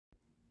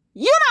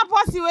You na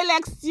person wey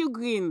like stew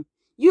green.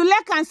 You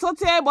like and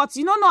saute, but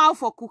you don't know how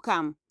for cook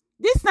am.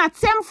 This na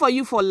term for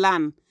you for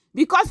learn.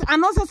 Because I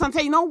know say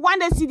sometimes you don't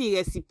want to see the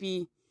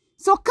recipe.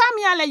 So come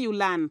here let you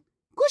learn.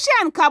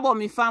 Kushe and Kabo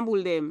mi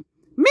fambul them.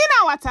 Me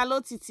na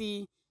Watalo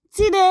Titi.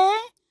 Today,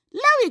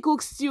 let we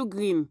cook stew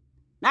green.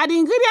 Now the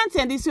ingredients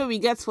and this way we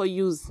get for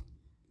use.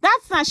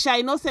 That's na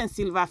shine and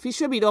silver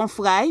fish wey we don't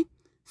fry.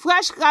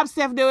 Fresh crab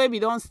self the way we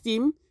don't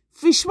steam.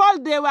 Fish ball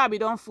the way we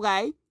don't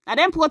fry. And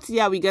then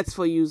protein we get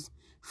for use.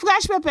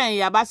 Fresh pepper and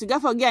yabas, you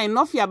get for get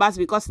enough yabas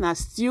because na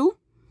stew.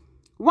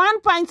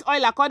 1 pint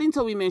oil according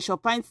to we measure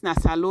pints na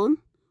salon.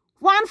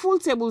 1 full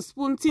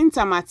tablespoon tin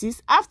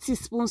tomatoes, half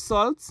teaspoon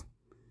salt.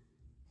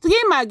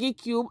 3 Maggi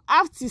cube,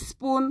 half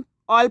teaspoon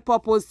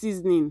all-purpose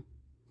seasoning.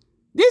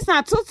 This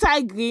na 2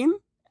 Thai green.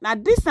 Now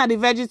this na the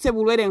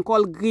vegetable where they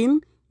call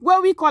green,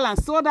 where we call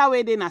and soda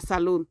where they na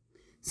salon.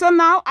 So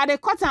now I dey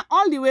cut am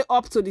all the way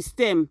up to the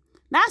stem.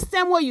 That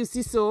stem where you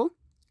see so,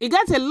 it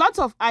gets a lot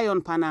of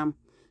iron panam.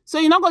 So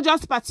you not go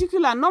just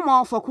particular no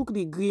more for cook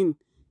the green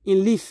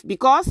in leaf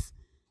because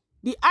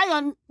the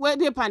iron where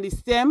they pan the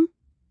stem,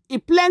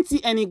 it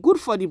plenty and it good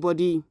for the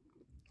body.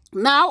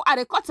 Now I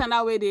dey cut am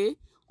that way dey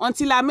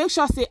until I make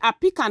sure say I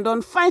pick and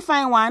done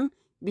fine one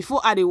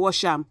before I dey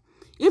wash am.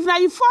 If now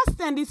you first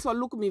send this for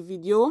look me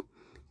video,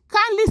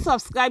 kindly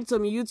subscribe to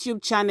my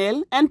YouTube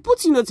channel and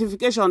put your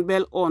notification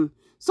bell on.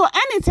 So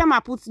anytime I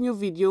put new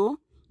video,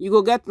 you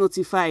go get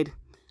notified.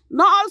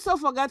 Now also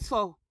forget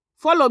for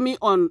follow me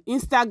on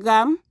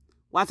Instagram,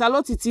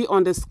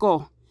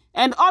 watalotiti_.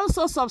 And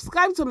also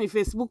subscribe to my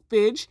Facebook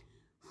page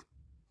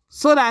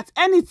so that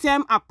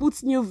anytime I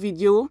put new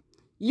video,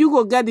 you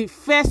go get the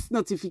first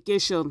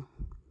notification.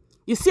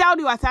 You see how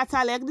the water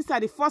like this are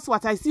the first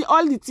water. You see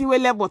all the tea we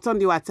left bottom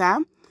the water.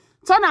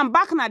 Turn them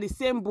back na the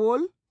same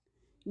bowl.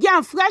 Get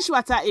am fresh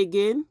water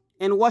again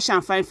and wash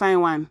am fine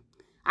one.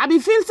 I be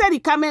feel say the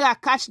camera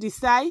catch the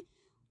side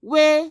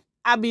where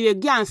I be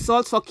get am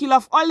salt for kill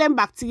off all them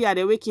bacteria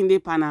they wake in the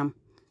panam.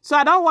 So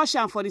I don't wash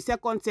am for the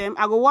second time.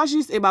 I go wash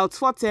this about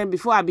 4 times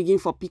before I begin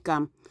for pick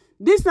am.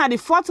 This na the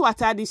 4th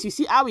water. This you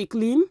see how we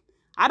clean.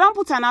 I don't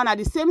put am now na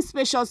the same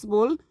spacious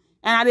bowl and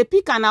I dey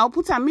pick am now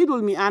put am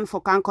middle me hand for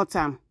can cut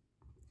am.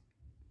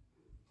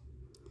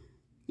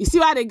 You see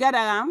why they gather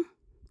am?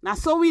 Na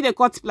so we dey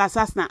cut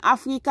plazas na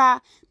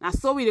Africa. Na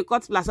so we dey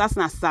cut plazas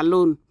na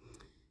salon.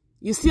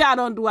 You see I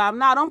don't do am.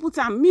 Now I don't put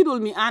am middle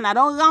me hand. I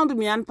don't round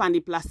me hand pan the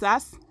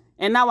plazas.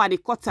 And now I dey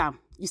cut am.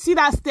 You see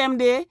that stem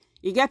there?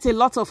 You get a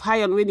lot of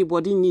iron when the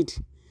body need.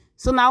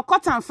 So now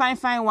cut am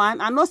fine one.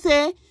 I know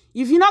say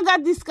if you not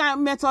got this kind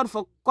of method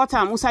for cut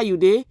am usa you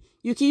dey,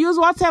 you can use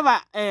whatever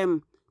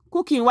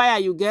cooking wire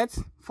you get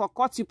for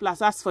cut you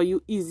plazas for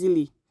you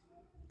easily.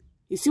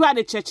 You see why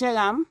the cheche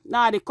am?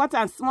 Now they cut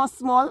am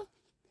small.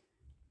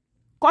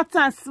 Cut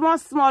am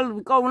small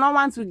because we don't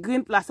want to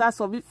green plazas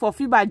for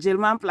fiber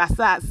German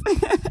plazas.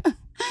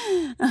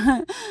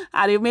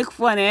 I they make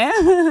fun,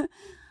 eh?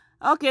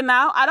 Okay,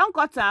 now I don't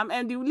cut them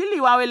and the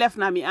lily one we left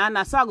na me and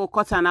so I go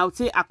cut and I'll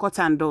say I cut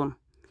and done.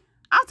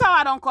 After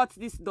I don't cut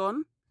this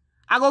done,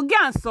 I go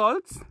get and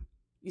salt.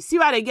 You see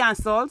why they get and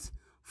salt?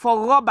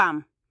 For rub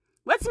am.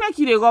 Let's make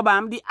you the rub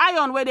am. The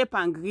iron where they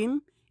pan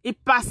green,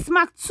 it pass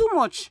smack too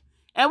much.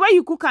 And when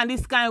you cook on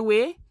this kind of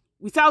way,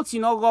 without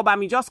rub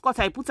am, you just cut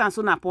I put and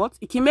so in a pot,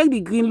 it can make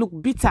the green look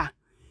bitter.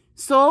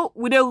 So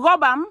with the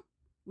rub am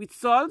with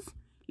salt,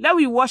 let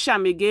we wash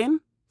am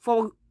again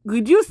for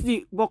reduce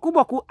the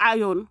boku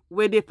iron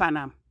where they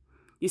panam.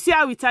 You see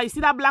how we tell, you see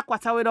that black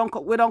water we don't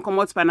come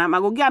out panam. I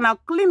go get now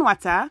clean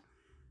water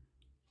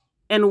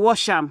and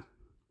wash am.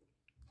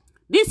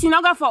 This you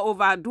not go for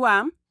overdo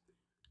am.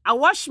 I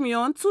wash me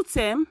on 2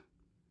 times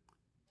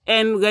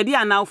and ready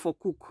and now for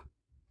cook.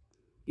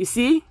 You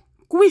see,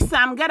 quiz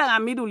am get a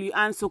middle you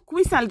and so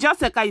quiz and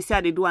just like you see how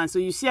they do and so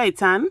you see how it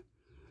turn.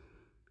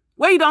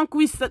 Where you don't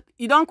quiz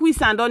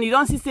and done, you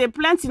don't see say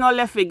plenty not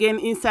left again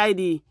inside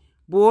the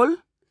bowl.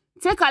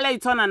 Take a let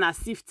it turn on a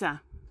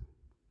sifter.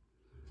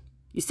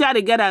 You see how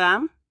they gather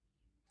am?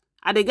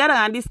 I they gather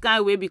am this kind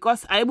of way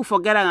because I able to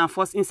gather am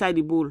first inside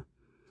the bowl.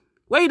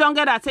 Where you don't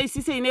get that, you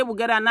see say you able to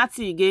gather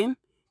natty again.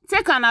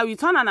 Take a now you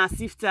turn on a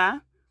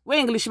sifter, where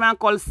Englishman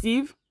call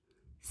sieve.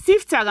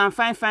 Sifter and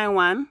fine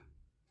one.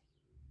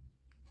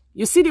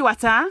 You see the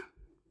water?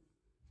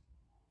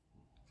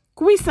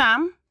 Quiz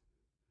am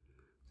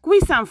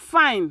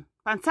fine.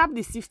 And tap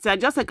the sifter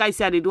just like I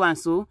see how they do and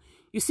so.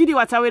 You see the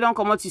water we don't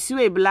come out, you see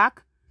where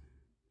black.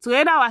 To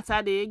that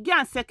water there,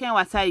 get a second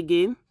water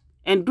again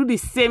and do the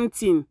same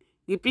thing.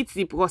 Repeat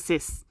the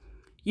process.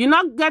 You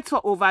not get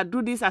to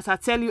overdo this as I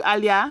tell you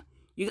earlier.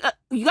 You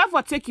got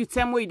to take your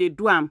time where they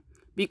do them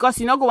because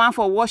you not go on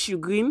for wash you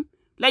green.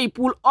 Let you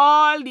pull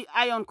all the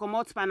iron come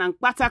out pan and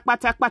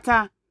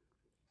pata.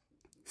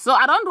 So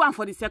I don't do one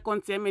for the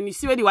second time and you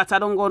see where the water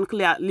don't go on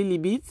clear a little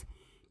bit.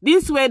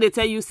 This way they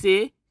tell you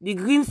say the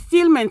green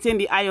still maintain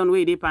the iron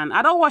where they pan.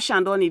 I don't wash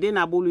and done it in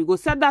a bowl. We go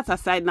set that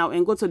aside now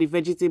and go to the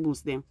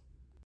vegetables then.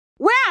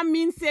 Where I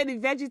mean say the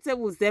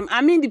vegetables them,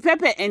 I mean the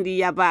pepper and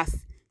the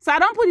yabas. So I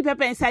don't put the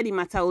pepper inside the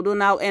mataodo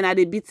now and I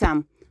dey beat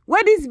them.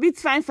 Where this bit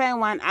fine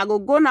one, I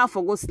go now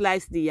for go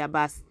slice the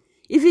yabas.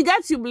 If you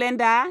get your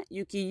blender,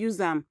 you can use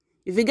them.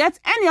 If you get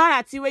any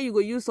other thing where you go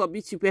use or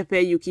beat your pepper,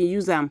 you can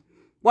use them.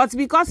 But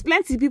because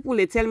plenty people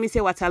they tell me say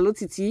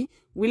waterlotiti,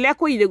 we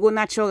like how you go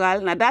natural.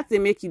 Now that they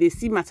make you they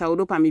see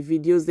mataodo pa me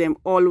videos them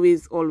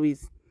always.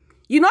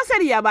 You know say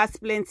the yabas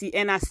plenty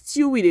and a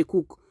stew with the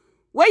cook.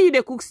 Where you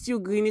the cook stew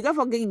green, you got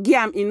to give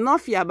them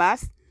enough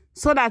yabas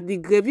so that the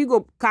gravy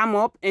go come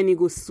up and it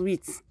go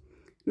sweet.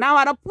 Now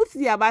I don't put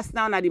the yabas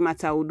down at the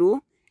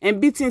mataodo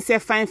and beat in say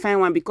fine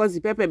one because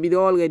the pepper be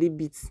already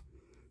beat.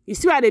 You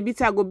see where the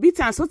beat I go beat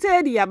and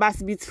saute the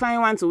yabas beat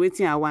fine one to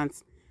waiting I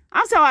want.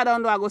 After I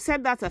don't do, I go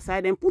set that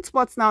aside and put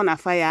pot now on a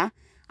fire.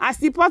 As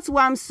the pot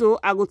warm so,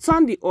 I go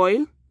turn the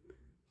oil.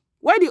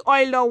 Where the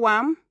oil don't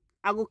warm,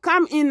 I go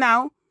come in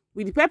now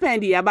with the pepper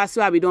and the yabas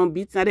so I don't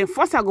beat. Now then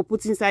first I go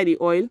put inside the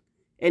oil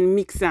and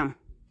mix them.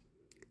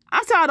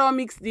 After I don't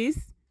mix this,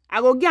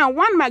 I go get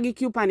one Maggi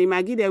cube and the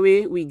Maggi the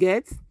way we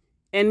get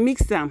and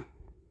mix them.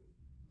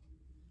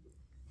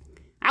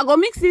 I go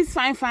mix this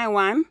fine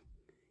one.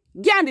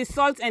 Get the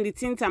salt and the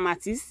tin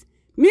tomatoes.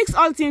 Mix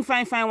all tin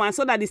fine one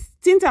so that the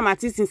tin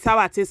tomatoes in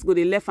sour taste go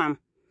the left am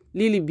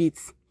little bit.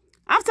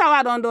 After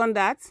I done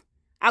that,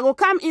 I go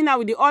come in now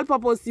with the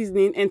all-purpose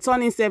seasoning and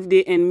turn in self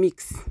day and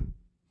mix.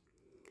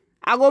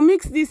 I go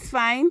mix this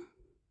fine.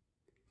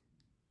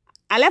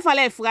 I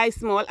let fry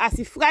small. As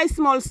it fry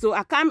small so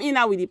I come in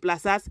now with the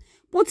plasas,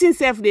 put in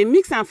self day,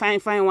 mix and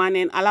fine one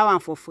and allow them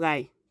for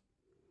fry.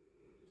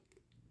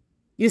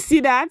 You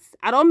see that?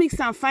 I don't mix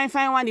and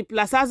fine one. The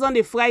plasas on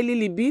the fry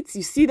little bit.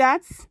 You see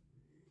that?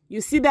 You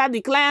see that the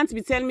client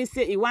be tell me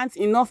say he wants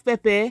enough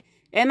pepper.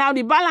 And now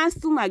the balance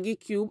 2 Maggi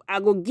cube,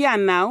 I go get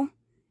now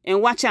and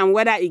watch am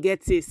whether it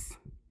get taste.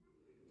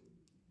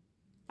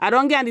 I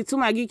don't get the 2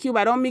 Maggi cube,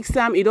 I don't mix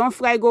them, it don't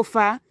fry go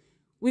far.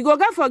 We go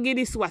get forget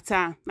this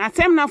water. Now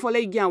time now for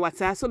let it get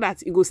water so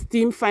that it go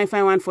steam fine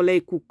one for let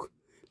it cook.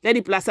 Let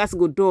the plasas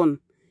go done.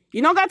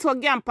 You don't get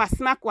forget am pass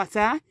snack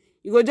water.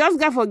 You go just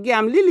get forget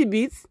am little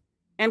bit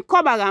and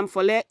cover them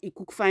for let it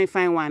cook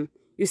fine one.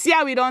 You see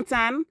how we don't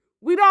turn?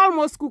 We don't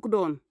almost cook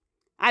done.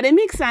 I dey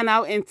mix am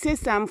now and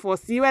taste them for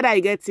see whether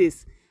it get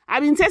taste. I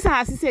been tasting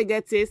as I say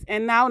get taste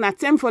and now na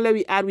time for let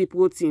we add with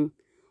protein.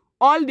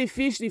 All the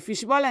fish, the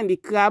fish ball and the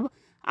crab,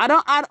 I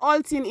don't add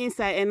all thing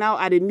inside and now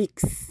I dey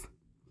mix.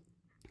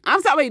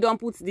 After when you don't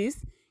put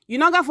this, you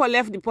not go for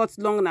left the pot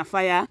long on a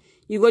fire.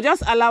 You go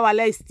just allow a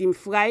let steam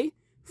fry,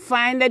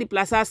 fine let the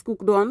plasas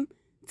cook done.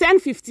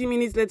 10-15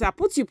 minutes later,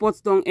 put your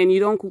pot down and you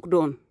don't cook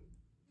done.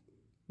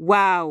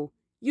 Wow,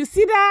 you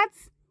see that?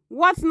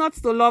 What's not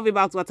to love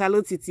about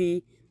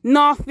waterlotiti?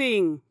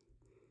 Nothing.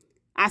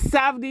 I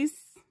serve this.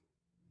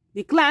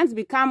 The clients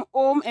become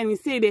home and you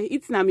say they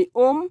eat na me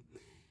home.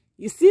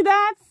 You see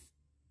that?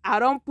 I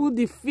don't put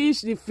the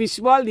fish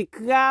ball, the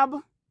crab.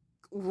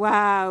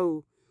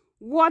 Wow.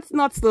 What's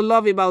not to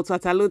love about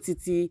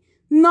waterlotiti?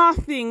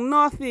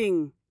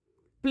 Nothing.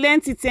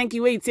 Plenty thank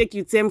you where you take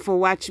your time for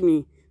watch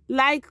me.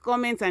 Like,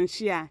 comment and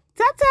share.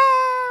 Ta-ta!